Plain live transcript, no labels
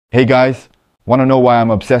Hey guys, want to know why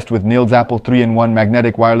I'm obsessed with Neil's Apple 3-in-1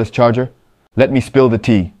 magnetic wireless charger? Let me spill the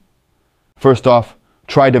tea. First off,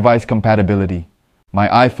 try device compatibility. My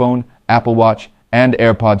iPhone, Apple Watch, and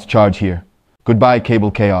Airpods charge here. Goodbye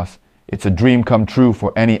cable chaos. It's a dream come true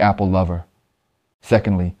for any Apple lover.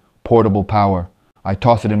 Secondly, portable power. I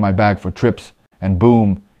toss it in my bag for trips, and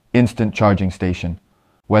boom, instant charging station.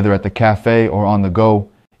 Whether at the cafe or on the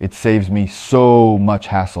go, it saves me so much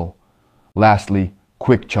hassle. Lastly,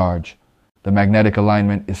 quick charge. The magnetic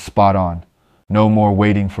alignment is spot on. No more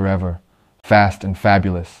waiting forever. Fast and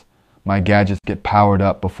fabulous. My gadgets get powered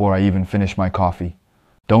up before I even finish my coffee.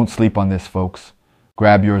 Don't sleep on this, folks.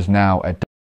 Grab yours now at